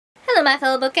Hello my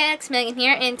fellow book addicts, Megan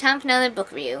here, and time for another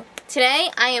book review. Today,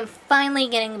 I am finally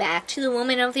getting back to the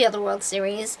Woman of the Otherworld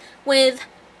series with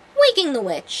Waking the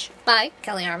Witch by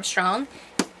Kelley Armstrong.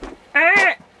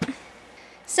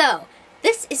 So,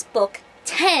 this is book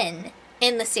 10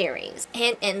 in the series,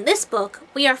 and in this book,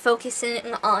 we are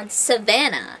focusing on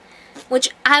Savannah,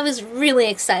 which I was really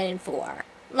excited for.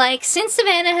 Like, since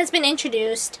Savannah has been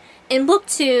introduced, in book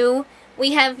 2,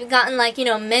 we have gotten,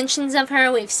 mentions of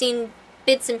her, we've seen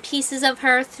bits and pieces of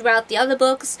her throughout the other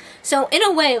books, so in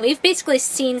a way, we've basically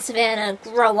seen Savannah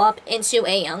grow up into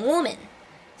a young woman.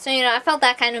 So, I felt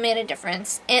that kind of made a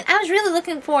difference, and I was really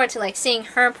looking forward to, seeing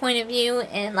her point of view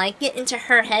and, get into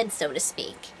her head, so to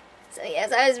speak. So,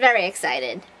 yes, I was very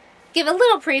excited. Give a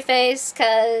little preface,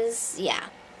 because, yeah.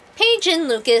 Paige and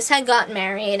Lucas had gotten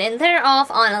married, and they're off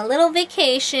on a little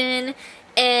vacation,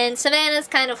 and Savannah's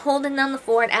kind of holding down the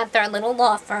fort at their little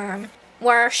law firm,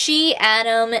 where she,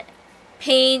 Adam,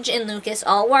 Paige, and Lucas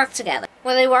all work together,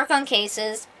 where they work on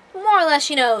cases, more or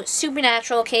less,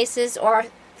 supernatural cases, or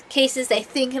cases they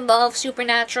think involve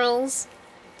supernaturals.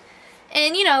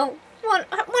 And, one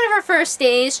of her first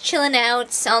days, chilling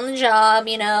out on the job,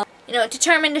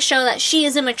 determined to show that she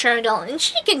is a mature adult, and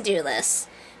she can do this.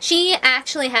 She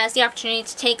actually has the opportunity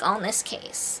to take on this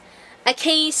case. A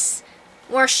case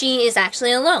where she is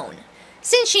actually alone.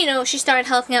 Since, she started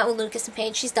helping out with Lucas and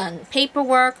Paige, she's done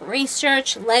paperwork,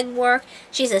 research, legwork,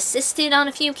 she's assisted on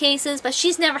a few cases, but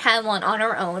she's never had one on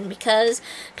her own because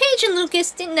Paige and Lucas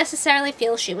didn't necessarily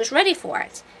feel she was ready for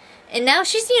it. And now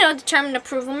she's, determined to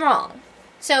prove them wrong.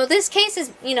 So this case is,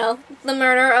 the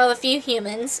murder of a few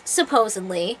humans,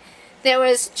 supposedly. There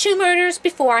was 2 murders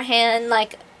beforehand,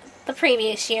 the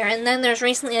previous year, and then there's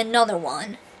recently another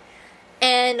one.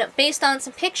 And based on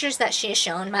some pictures that she has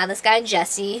shown by this guy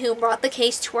Jesse, who brought the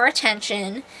case to her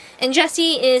attention, and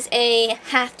Jesse is a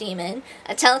half-demon,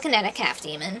 a telekinetic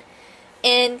half-demon,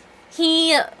 and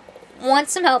he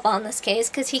wants some help on this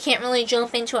case because he can't really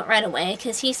jump into it right away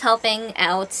because he's helping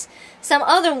out some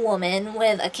other woman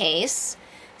with a case,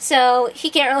 so he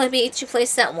can't really be 2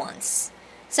 places at once.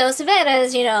 So Savannah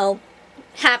is,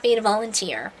 happy to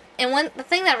volunteer. And the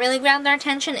thing that really grabbed their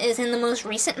attention is in the most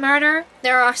recent murder,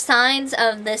 there are signs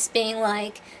of this being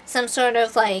some sort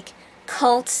of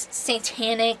cult,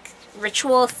 satanic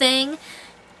ritual thing.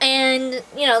 And,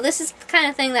 this is the kind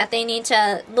of thing that they need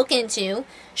to look into.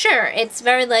 Sure, it's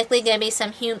very likely going to be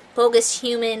some bogus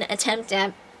human attempt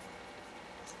at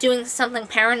doing something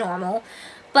paranormal.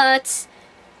 But,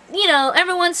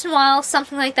 every once in a while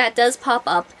something like that does pop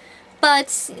up.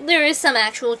 But there is some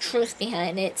actual truth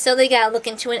behind it, so they gotta look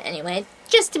into it anyway,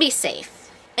 just to be safe.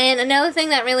 And another thing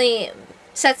that really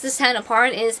sets this town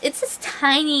apart is it's this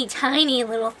tiny, tiny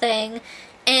little thing,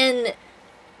 and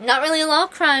not really a lot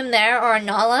of crime there, or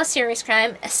not a lot of serious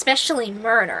crime, especially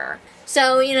murder.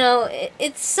 So,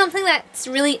 it's something that's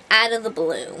really out of the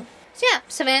blue. So yeah,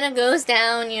 Savannah goes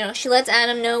down, she lets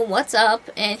Adam know what's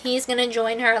up, and he's gonna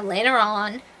join her later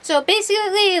on. So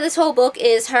basically, this whole book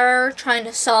is her trying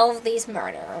to solve these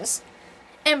murders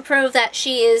and prove that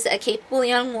she is a capable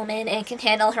young woman and can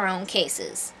handle her own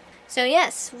cases. So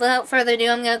yes, without further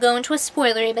ado, I'm going to go into a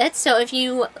spoilery bit, so if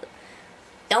you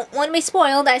don't want to be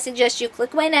spoiled, I suggest you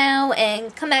click away now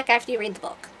and come back after you read the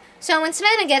book. So when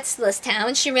Savannah gets to this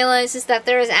town, she realizes that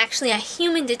there is actually a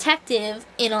human detective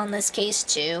in on this case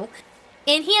too,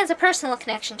 and he has a personal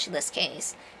connection to this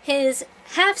case. His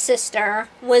half-sister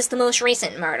was the most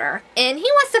recent murder, and he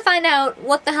wants to find out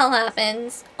what the hell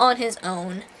happens on his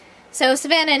own. So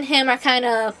Savannah and him are kind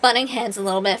of butting heads a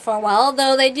little bit for a while,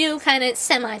 though they do kind of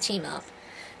semi-team up.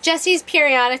 Jesse's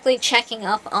periodically checking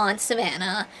up on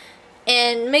Savannah,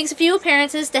 and makes a few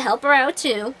appearances to help her out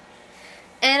too.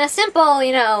 And a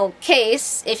simple,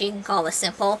 case, if you can call it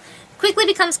simple, quickly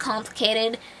becomes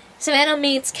complicated. Savannah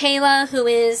meets Kayla, who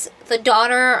is the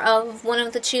daughter of one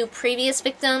of the 2 previous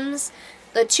victims.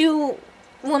 The 2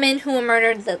 women who were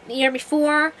murdered the year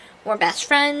before were best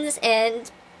friends, and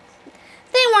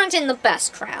they weren't in the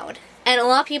best crowd. And a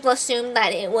lot of people assumed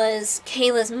that it was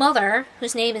Kayla's mother,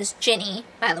 whose name is Ginny,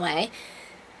 by the way.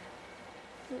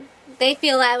 They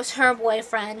feel that it was her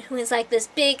boyfriend, who is this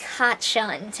big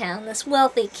hotshot in town, this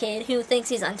wealthy kid who thinks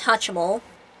he's untouchable.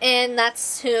 And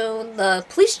that's who the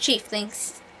police chief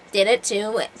thinks did it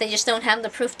too. They just don't have the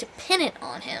proof to pin it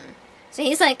on him. So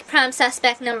he's prime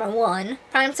suspect number 1.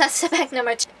 Prime suspect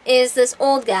number 2 is this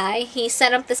old guy. He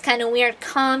set up this kind of weird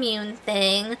commune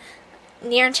thing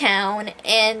near town,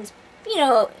 and,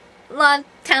 a lot of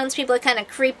townspeople are kind of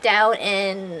creeped out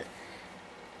and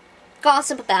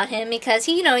gossip about him because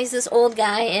he's this old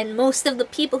guy, and most of the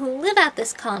people who live at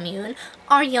this commune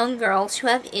are young girls who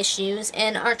have issues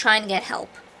and are trying to get help.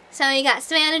 So you got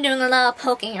Savannah doing a lot of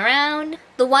poking around.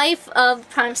 The wife of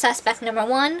prime suspect number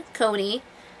 1, Cody,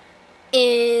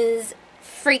 is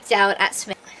freaked out at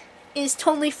Savannah. Is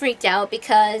totally freaked out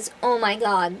because, oh my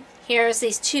god, here's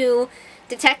these 2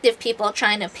 detective people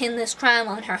trying to pin this crime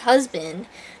on her husband.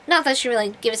 Not that she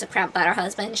really gives a crap about her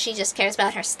husband, she just cares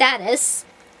about her status.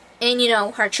 And, you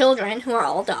know, her children, who are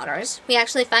all daughters. We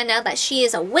actually find out that she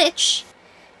is a witch.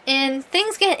 And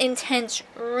things get intense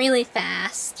really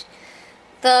fast.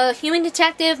 The human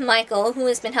detective, Michael, who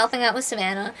has been helping out with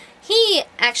Savannah, he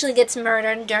actually gets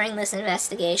murdered during this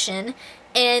investigation,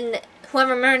 and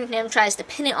whoever murdered him tries to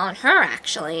pin it on her,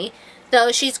 actually,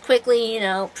 though she's quickly, you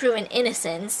know, proven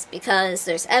innocence, because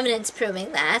there's evidence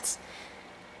proving that.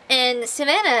 And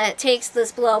Savannah takes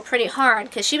this blow pretty hard,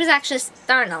 because she was actually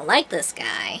starting to like this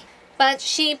guy. But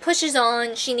she pushes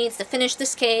on, she needs to finish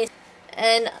this case,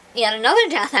 and yet another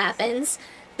death happens.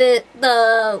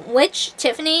 The witch,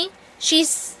 Tiffany, she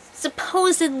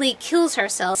supposedly kills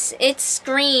herself. It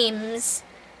screams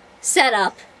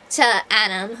setup to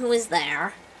Adam, who is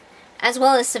there, as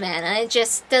well as Savannah. It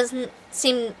just doesn't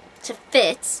seem to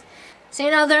fit. So,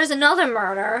 you know, there's another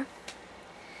murder,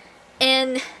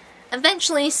 and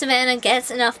eventually Savannah gets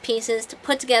enough pieces to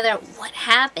put together what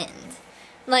happened.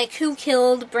 Like, who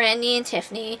killed Brandy and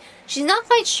Tiffany. She's not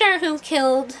quite sure who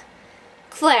killed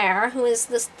Claire, who is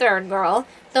this third girl,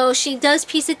 though she does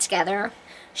piece it together.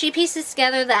 She pieces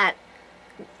together that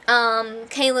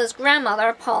Kayla's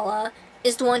grandmother, Paula,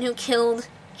 is the one who killed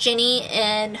Ginny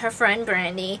and her friend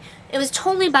Brandy. It was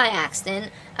totally by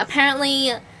accident.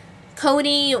 Apparently,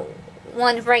 Cody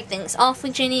wanted to break things off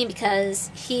with Ginny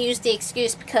because he used the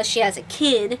excuse because she has a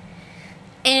kid.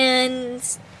 And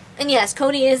yes,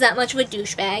 Cody is that much of a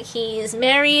douchebag. He is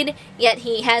married, yet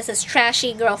he has this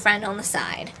trashy girlfriend on the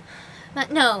side. But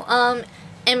no,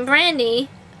 and Brandy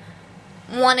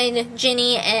wanted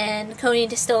Ginny and Cody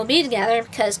to still be together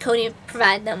because Cody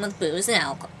provided them with booze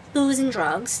and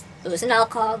drugs. Booze and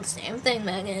alcohol, the same thing,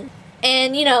 Megan.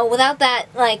 And, you know, without that,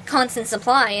 like, constant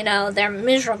supply, you know, they're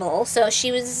miserable. So she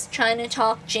was trying to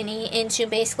talk Ginny into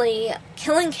basically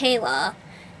killing Kayla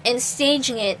and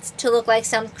staging it to look like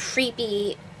some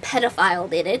creepy pedophile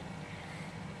did it.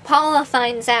 Paula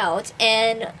finds out,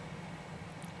 and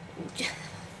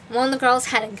one of the girls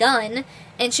had a gun,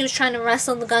 and she was trying to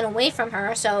wrestle the gun away from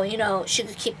her so, you know, she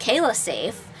could keep Kayla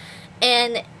safe.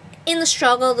 And in the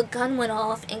struggle, the gun went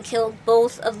off and killed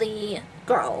both of the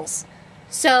girls.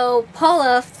 So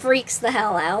Paula freaks the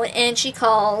hell out, and she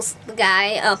calls the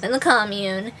guy up in the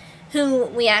commune, who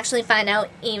we actually find out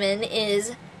even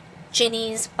is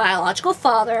Ginny's biological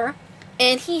father.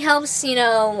 And he helps, you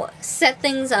know, set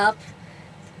things up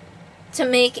to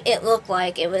make it look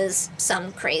like it was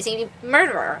some crazy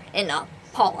murderer in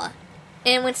Paula.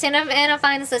 And when Savannah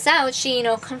finds this out, she, you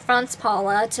know, confronts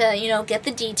Paula to, you know, get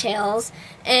the details.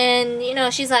 And, you know,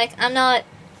 she's like, I'm not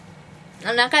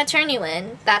gonna turn you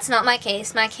in. That's not my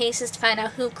case. My case is to find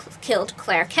out who killed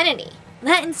Claire Kennedy.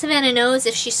 That and Savannah knows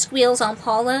if she squeals on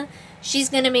Paula, she's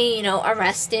gonna be, you know,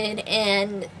 arrested,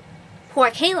 and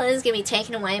poor Kayla is gonna be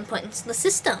taken away and put into the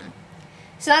system.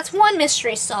 So that's one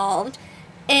mystery solved.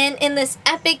 And in this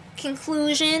epic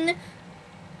conclusion,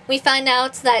 we find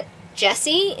out that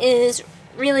Jessie is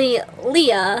really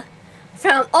Leah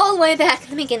from all the way back at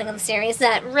the beginning of the series,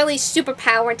 that really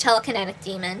superpowered telekinetic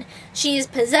demon. She is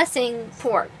possessing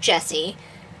poor Jessie,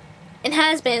 and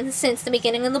has been since the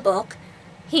beginning of the book.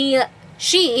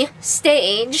 She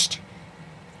staged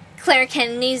Claire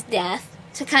Kennedy's death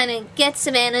to kind of get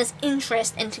Savannah's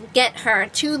interest and to get her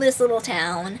to this little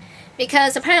town,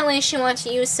 because apparently she wanted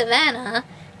to use Savannah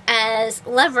as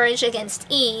leverage against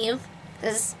Eve,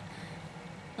 because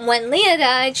when Leah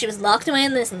died, she was locked away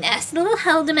in this nasty little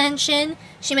hell dimension.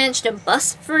 She managed to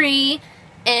bust free,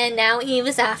 and now Eve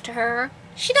is after her.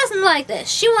 She doesn't like this.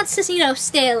 She wants to, you know,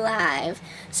 stay alive.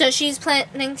 So she's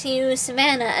planning to use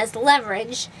Savannah as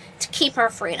leverage to keep her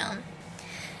freedom.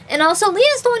 And also,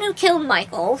 Leah's the one who killed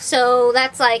Michael, so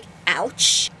that's like,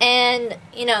 ouch. And,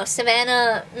 you know,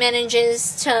 Savannah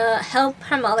manages to help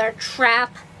her mother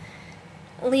trap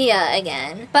Leah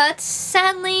again. But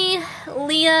sadly,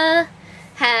 Leah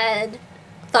had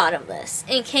thought of this.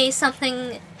 In case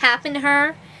something happened to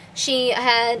her, she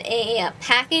had a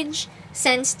package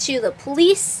sent to the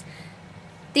police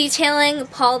detailing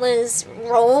Paula's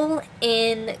role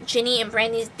in Ginny and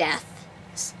Brandy's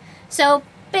deaths. So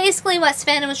basically what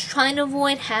Savannah was trying to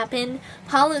avoid happened.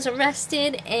 Paula is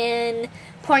arrested and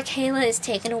poor Kayla is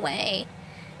taken away.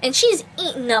 And she's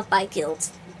eaten up by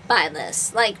guilt by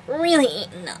this. Like, really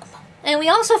eaten up. And we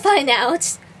also find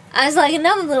out, as like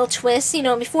another little twist, you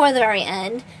know, before the very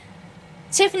end,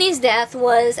 Tiffany's death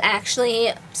was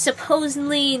actually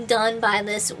supposedly done by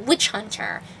this witch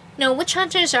hunter. You know, witch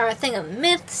hunters are a thing of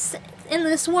myths in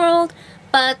this world,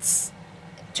 but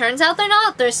turns out they're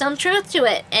not. There's some truth to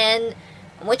it, and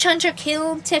a witch hunter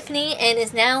killed Tiffany and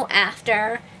is now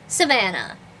after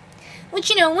Savannah. Which,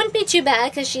 you know, wouldn't be too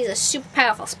bad because she's a super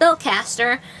powerful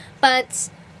spellcaster, but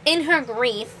in her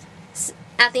grief,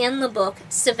 at the end of the book,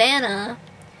 Savannah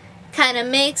kind of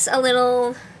makes a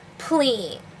little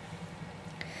plea.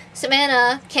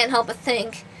 Savannah can't help but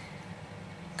think,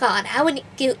 God, I would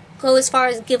go as far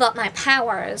as give up my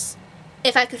powers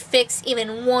if I could fix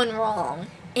even one wrong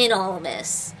in all of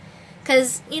this.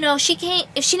 Because, you know, if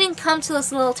she didn't come to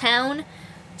this little town,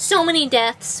 so many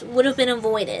deaths would have been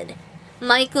avoided.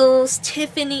 Michael's,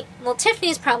 Tiffany, well,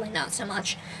 Tiffany's probably not so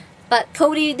much, but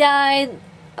Cody died,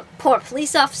 a poor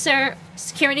police officer,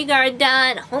 security guard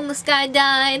died, a homeless guy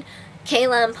died,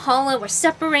 Kayla and Paula were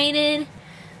separated.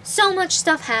 So much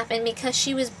stuff happened because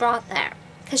she was brought there,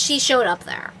 because she showed up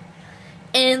there.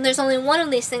 And there's only one of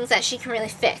these things that she can really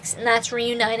fix, and that's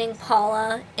reuniting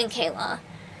Paula and Kayla.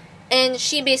 And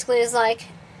she basically is like,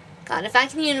 God, if I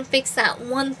can even fix that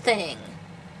one thing,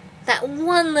 that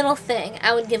one little thing,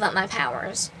 I would give up my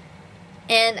powers.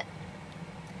 And,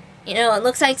 you know, it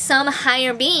looks like some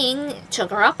higher being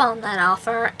took her up on that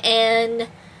offer, and,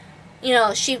 you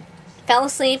know, she fell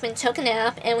asleep and took a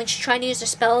nap, and when she tried to use her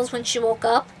spells when she woke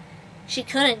up, she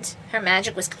couldn't. Her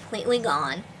magic was completely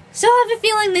gone. So I have a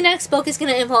feeling the next book is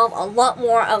going to involve a lot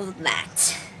more of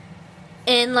that.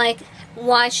 And, like,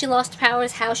 why she lost her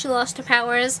powers, how she lost her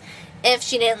powers, if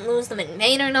she didn't lose them in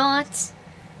vain or not.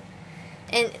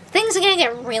 And things are going to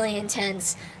get really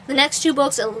intense. The next two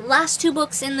books, the last two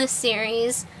books in this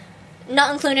series,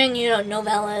 not including, you know,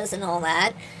 novellas and all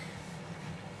that.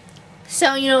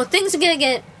 So, you know, things are going to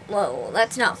get, whoa,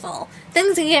 that's not full.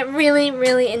 Things are going to get really,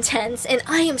 really intense, and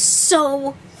I am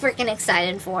so freaking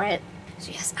excited for it.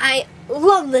 So yes, I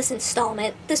love this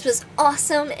installment. This was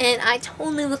awesome, and I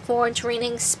totally look forward to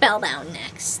reading Spellbound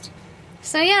next.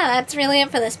 So yeah, that's really it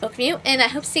for this book review, and I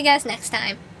hope to see you guys next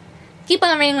time. Keep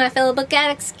on reading, my fellow book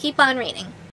addicts. Keep on reading.